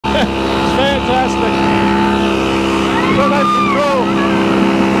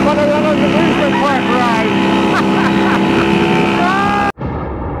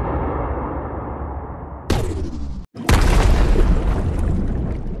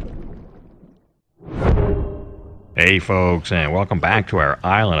Hey folks, and welcome back to our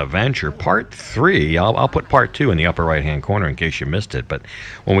island adventure, part 3. I'll put part 2 in the upper right hand corner in case you missed it. But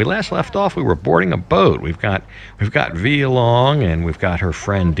when we last left off, we were boarding a boat. We've got V along, and we've got her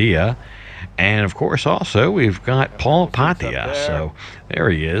friend Dia, and of course also we've got Paul Patia. So there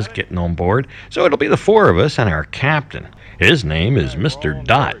he is, getting on board. So it'll be the 4 of us and our captain. His name is Mr.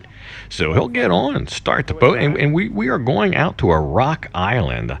 Dot. So he'll get on and start the boat, and we are going out to a rock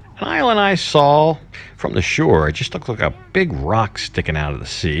island. An island I saw from the shore. It just looked like a big rock sticking out of the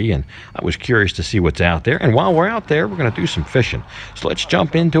sea, and I was curious to see what's out there. And while we're out there, we're going to do some fishing. So let's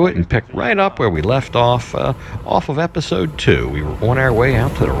jump into it and pick right up where we left off of episode 2. We were on our way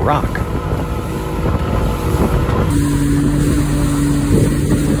out to the rock.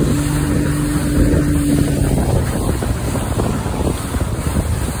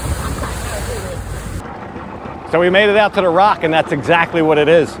 So we made it out to the rock, and that's exactly what it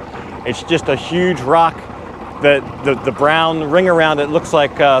is. It's just a huge rock. The brown ring around it looks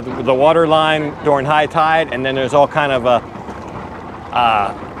like the water line during high tide, and then there's all kind of,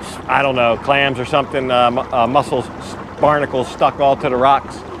 I don't know, clams or something, mussels, barnacles stuck all to the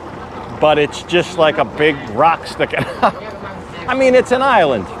rocks. But it's just like a big rock sticking up. I mean, it's an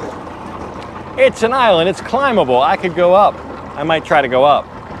island. It's an island. It's climbable. I could go up. I might try to go up.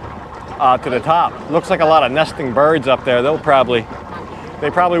 To the top. Looks like a lot of nesting birds up there. They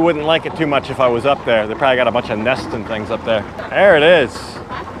probably wouldn't like it too much if I was up there. They probably got a bunch of nests and things up there. There it is.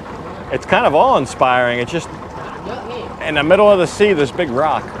 It's kind of awe-inspiring. It's just in the middle of the sea, this big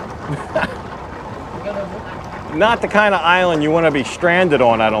rock. Not the kind of island you want to be stranded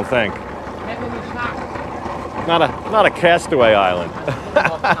on, I don't think. Not a castaway island.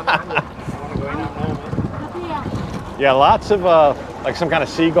 Yeah, lots of like some kind of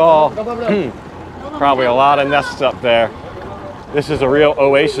seagull. Probably a lot of nests up there. This is a real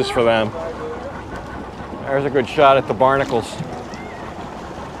oasis for them. There's a good shot at the barnacles.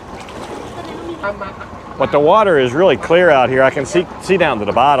 But the water is really clear out here. I can see down to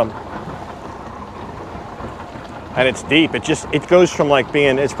the bottom. And it's deep. It goes from like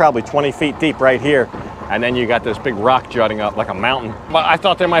it's probably 20 feet deep right here. And then you got this big rock jutting up like a mountain. But I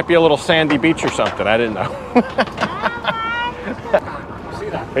thought there might be a little sandy beach or something. I didn't know.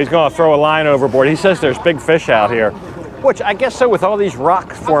 He's going to throw a line overboard. He says there's big fish out here, which I guess so with all these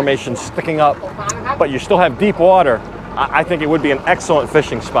rock formations sticking up, but you still have deep water. I think it would be an excellent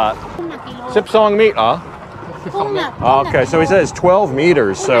fishing spot. Sipsong meat, okay, so he says 12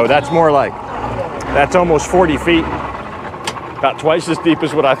 meters, so that's more like, that's almost 40 feet. About twice as deep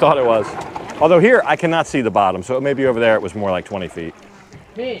as what I thought it was. Although here, I cannot see the bottom, so maybe over there it was more like 20 feet.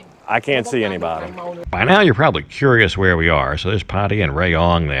 I can't see any bottom. By now you're probably curious where we are. So there's Patty and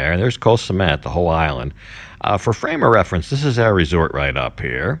Rayong there, and there's Koh Samet, the whole island. For frame of reference, this is our resort right up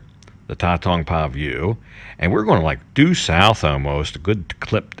here, the Tatong Pa View, and we're going to like due south almost, a good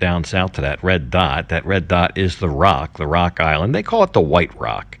clip down south to that red dot. That red dot is the rock island. They call it the White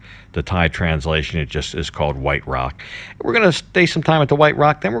Rock. The Thai translation, it just is called White Rock. We're going to stay some time at the White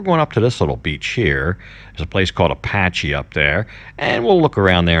Rock, then we're going up to this little beach here. There's a place called Apache up there, and we'll look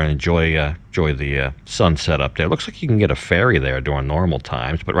around there and enjoy the sunset up there. Looks like you can get a ferry there during normal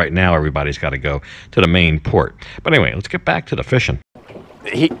times, but right now everybody's got to go to the main port. But anyway, let's get back to the fishing.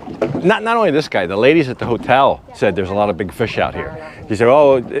 Not only this guy, the ladies at the hotel said there's a lot of big fish out here. He said,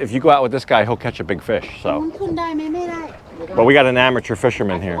 oh, if you go out with this guy, he'll catch a big fish. So. But we got an amateur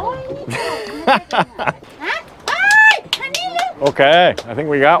fisherman here. Okay, I think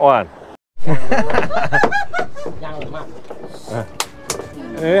we got one.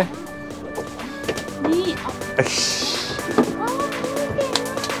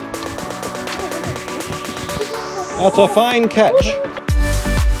 That's a fine catch.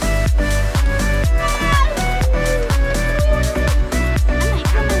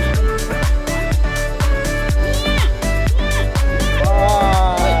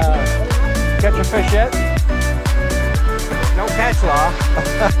 Catch a fish yet? No catch law.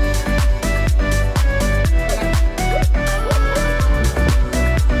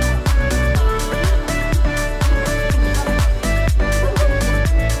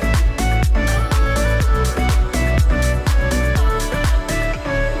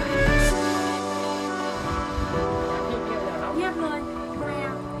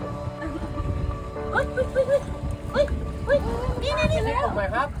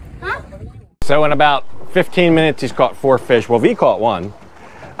 So in about 15 minutes, he's caught 4 fish. Well, V caught 1.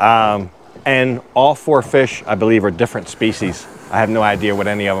 And all 4 fish, I believe, are different species. I have no idea what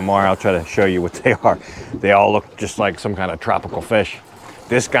any of them are. I'll try to show you what they are. They all look just like some kind of tropical fish.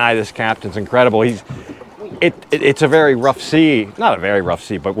 This guy, this captain's incredible. It's a very rough sea. Not a very rough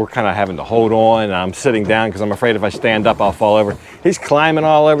sea, but we're kind of having to hold on. And I'm sitting down because I'm afraid if I stand up, I'll fall over. He's climbing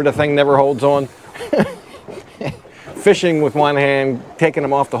all over the thing, never holds on. Fishing with one hand, taking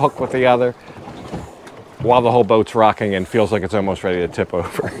him off the hook with the other, while the whole boat's rocking and feels like it's almost ready to tip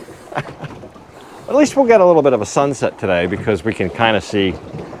over. At least we'll get a little bit of a sunset today because we can kind of see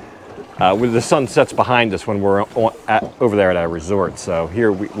with the sun sets behind us when we're over there at our resort. So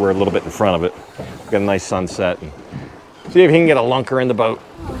here we're a little bit in front of it. We've got a nice sunset. And see if he can get a lunker in the boat.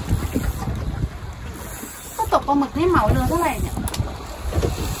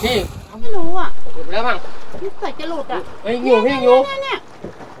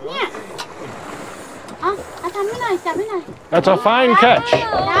 That's a fine catch.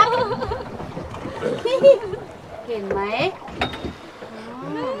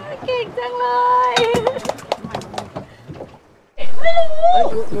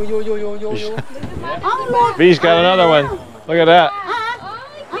 V's got another one. Look at that.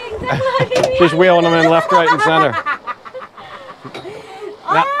 She's wheeling them in left, right, and center.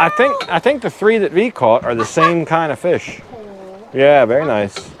 Now, I think the 3 that V caught are the same kind of fish. Yeah, very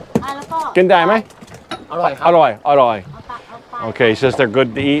nice. Can die, mate? Alright. Okay, he says they're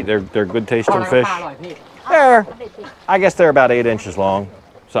good to eat. They're good tasting fish. I guess they're about 8 inches long,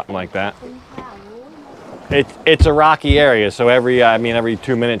 something like that. It's a rocky area, so every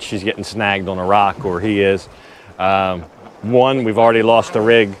 2 minutes she's getting snagged on a rock, or he is. One, we've already lost the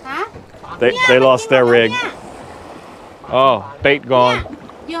rig. They lost their rig. Oh, bait gone.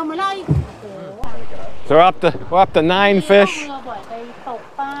 So we're up to 9 fish.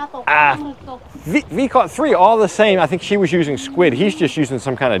 V caught 3, all the same. I think she was using squid. He's just using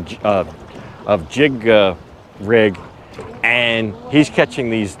some kind of jig rig, and he's catching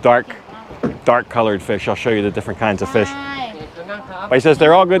these dark colored fish. I'll show you the different kinds of fish. But he says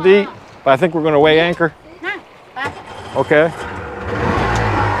they're all good to eat, but I think we're going to weigh anchor. Okay.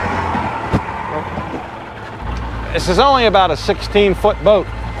 This is only about a 16-foot boat,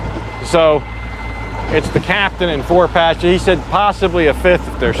 so it's the captain and 4 passengers. He said possibly a 5th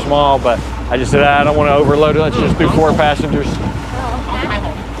if they're small, but I just said I don't want to overload it. Let's just do 4 passengers.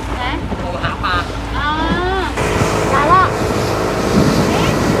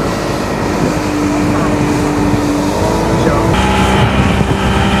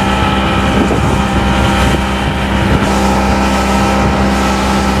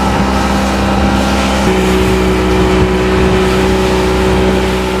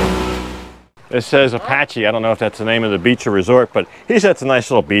 It says Apache. I don't know if that's the name of the beach or resort, but he said it's a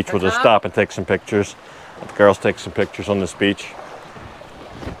nice little beach. We'll just stop and take some pictures. Let the girls take some pictures on this beach.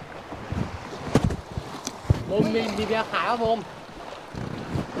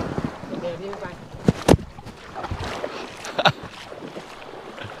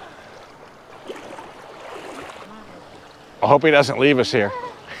 I hope he doesn't leave us here.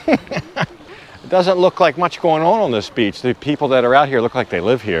 It doesn't look like much going on this beach. The people that are out here look like they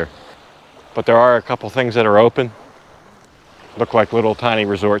live here. But there are a couple things that are open. Look like little tiny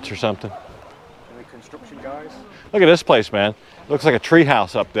resorts or something. Any construction guys? Look at this place, man. It looks like a tree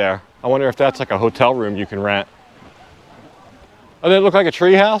house up there. I wonder if that's like a hotel room you can rent. Oh, does it look like a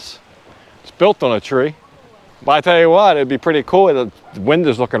tree house? It's built on a tree. But I tell you what, it'd be pretty cool. The wind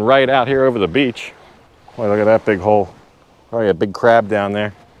is looking right out here over the beach. Boy, look at that big hole. Probably a big crab down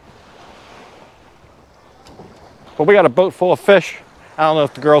there. But we got a boat full of fish. I don't know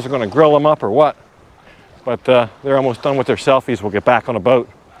if the girls are going to grill them up or what, but they're almost done with their selfies. We'll get back on a boat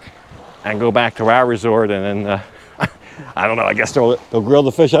and go back to our resort, and then I don't know. I guess they'll grill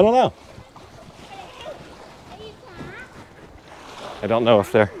the fish. I don't know. I don't know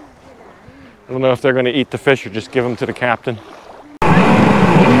if they're going to eat the fish or just give them to the captain.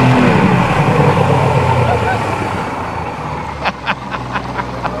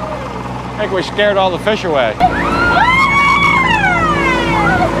 I think we scared all the fish away.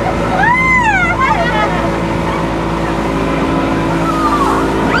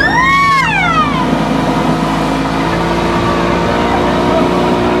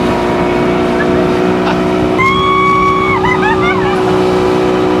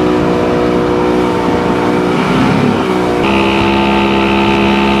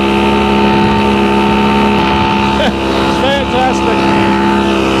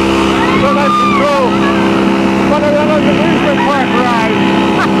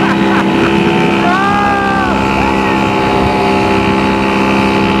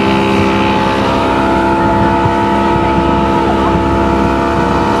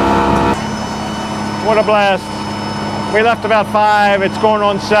 What a blast. We left about 5. It's going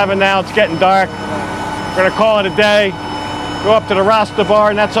on 7 now. It's getting dark. We're going to call it a day. Go up to the Rasta bar,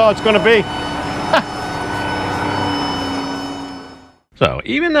 and that's all it's going to be. So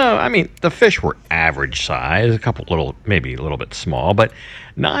even though, I mean, the fish were average size, a couple little, maybe a little bit small, but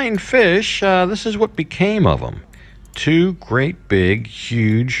 9 fish, this is what became of them. 2 great big,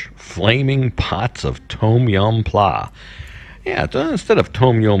 huge, flaming pots of tom yum pla. Yeah, instead of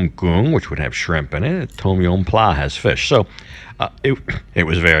tom yum goong, which would have shrimp in it, tom yum pla has fish. So it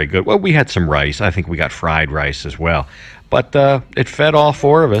was very good. Well, we had some rice. I think we got fried rice as well. But it fed all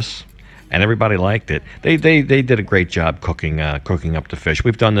 4 of us, and everybody liked it. They did a great job cooking up the fish.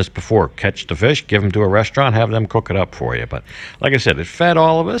 We've done this before. Catch the fish, give them to a restaurant, have them cook it up for you. But like I said, it fed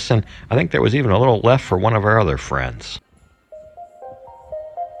all of us, and I think there was even a little left for one of our other friends.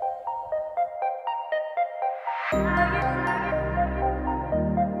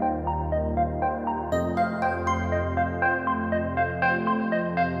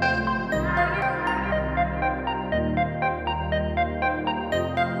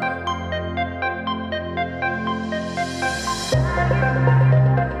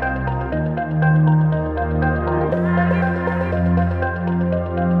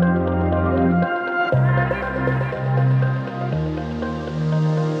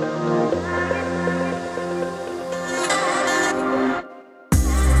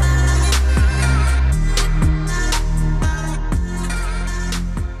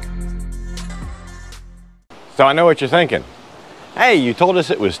 So I know what you're thinking. Hey, you told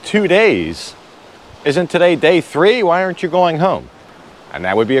us it was 2 days. Isn't today day 3? Why aren't you going home? And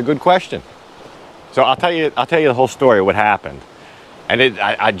that would be a good question. So I'll tell you the whole story of what happened. And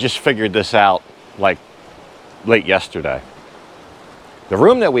I just figured this out like late yesterday. The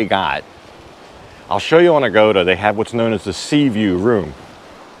room that we got, I'll show you on Agoda, they have what's known as the sea view room.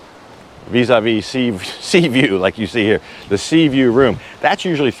 Vis-a-vis sea view, like you see here, the sea view room. That's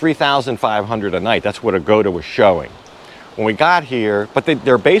usually $3,500 a night. That's what Agoda was showing. When we got here, but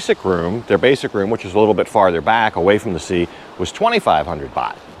their basic room, which is a little bit farther back, away from the sea, was 2,500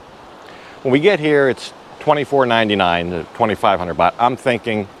 baht. When we get here, it's $24.99 to 2,500 baht. I'm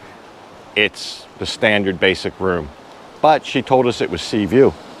thinking it's the standard basic room, but she told us it was sea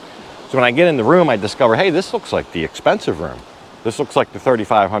view. So when I get in the room, I discover, hey, this looks like the expensive room. This looks like the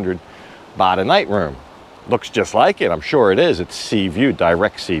 3,500 baht a night room. Looks just like it. I'm sure it is. It's sea view,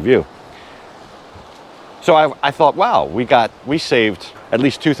 direct sea view. So I thought, wow, we saved at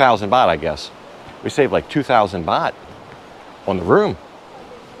least 2,000 baht, I guess. We saved like 2,000 baht on the room.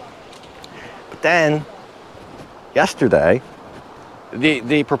 But then yesterday,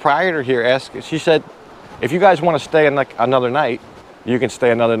 the proprietor here asked, she said, if you guys want to stay another night, you can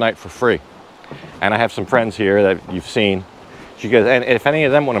stay another night for free. And I have some friends here that you've seen. She goes, and if any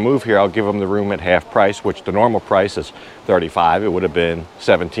of them want to move here, I'll give them the room at half price, which the normal price is 35. It would have been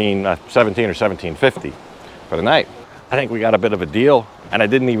 17 or 17.50 for the night. I think we got a bit of a deal, and I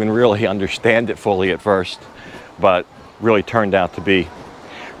didn't even really understand it fully at first, but really turned out to be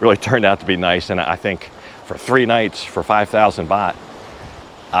nice. And I think for 3 nights for 5,000 baht,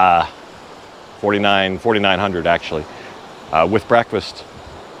 4,900 actually, with breakfast,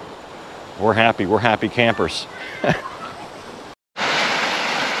 we're happy campers.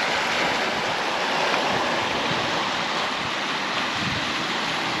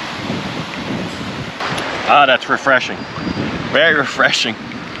 Ah, that's refreshing. Very refreshing.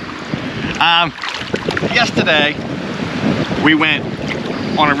 Yesterday, we went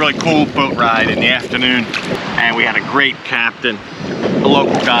on a really cool boat ride in the afternoon, and we had a great captain, a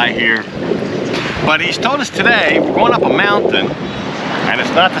local guy here. But he's told us today we're going up a mountain, and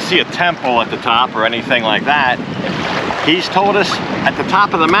it's not to see a temple at the top or anything like that. He's told us at the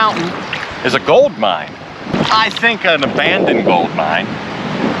top of the mountain is a gold mine. I think an abandoned gold mine,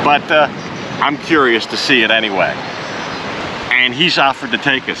 but I'm curious to see it anyway. And he's offered to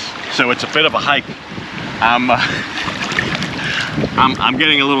take us, so it's a bit of a hike. I'm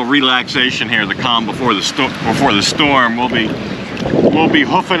getting a little relaxation here, the calm before the storm. We'll be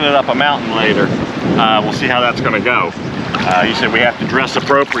hoofing it up a mountain later. We'll see how that's going to go. He said we have to dress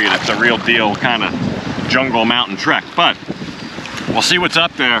appropriate. It's a real deal kind of jungle mountain trek, but we'll see what's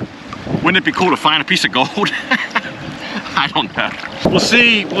up there. Wouldn't it be cool to find a piece of gold? I don't know. We'll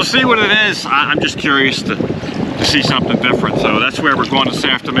see what it is. I'm just curious to see something different. So that's where we're going this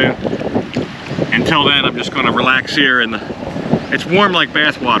afternoon. Until then, I'm just going to relax here, and it's warm like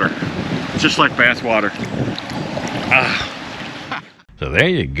bath water. It's just like bath water. So there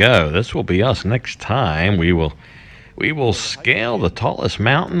you go. This will be us next time. We will scale the tallest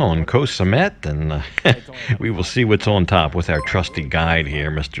mountain on Koh Samet, and we will see what's on top with our trusty guide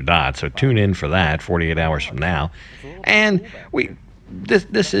here, Mr. Dot. So tune in for that 48 hours from now. And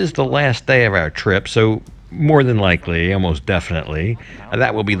this is the last day of our trip, so more than likely, almost definitely,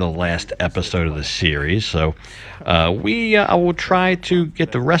 that will be the last episode of the series. So I will try to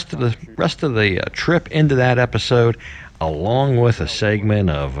get the rest of the trip into that episode, along with a segment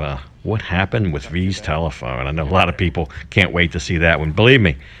of what happened with V's telephone. I know a lot of people can't wait to see that one. Believe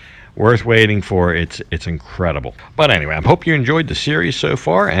me, worth waiting for. It's incredible. But anyway, I hope you enjoyed the series so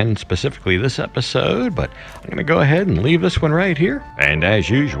far, and specifically this episode. But I'm going to go ahead and leave this one right here. And as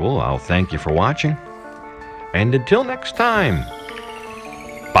usual, I'll thank you for watching. And until next time,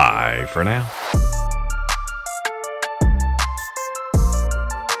 bye for now.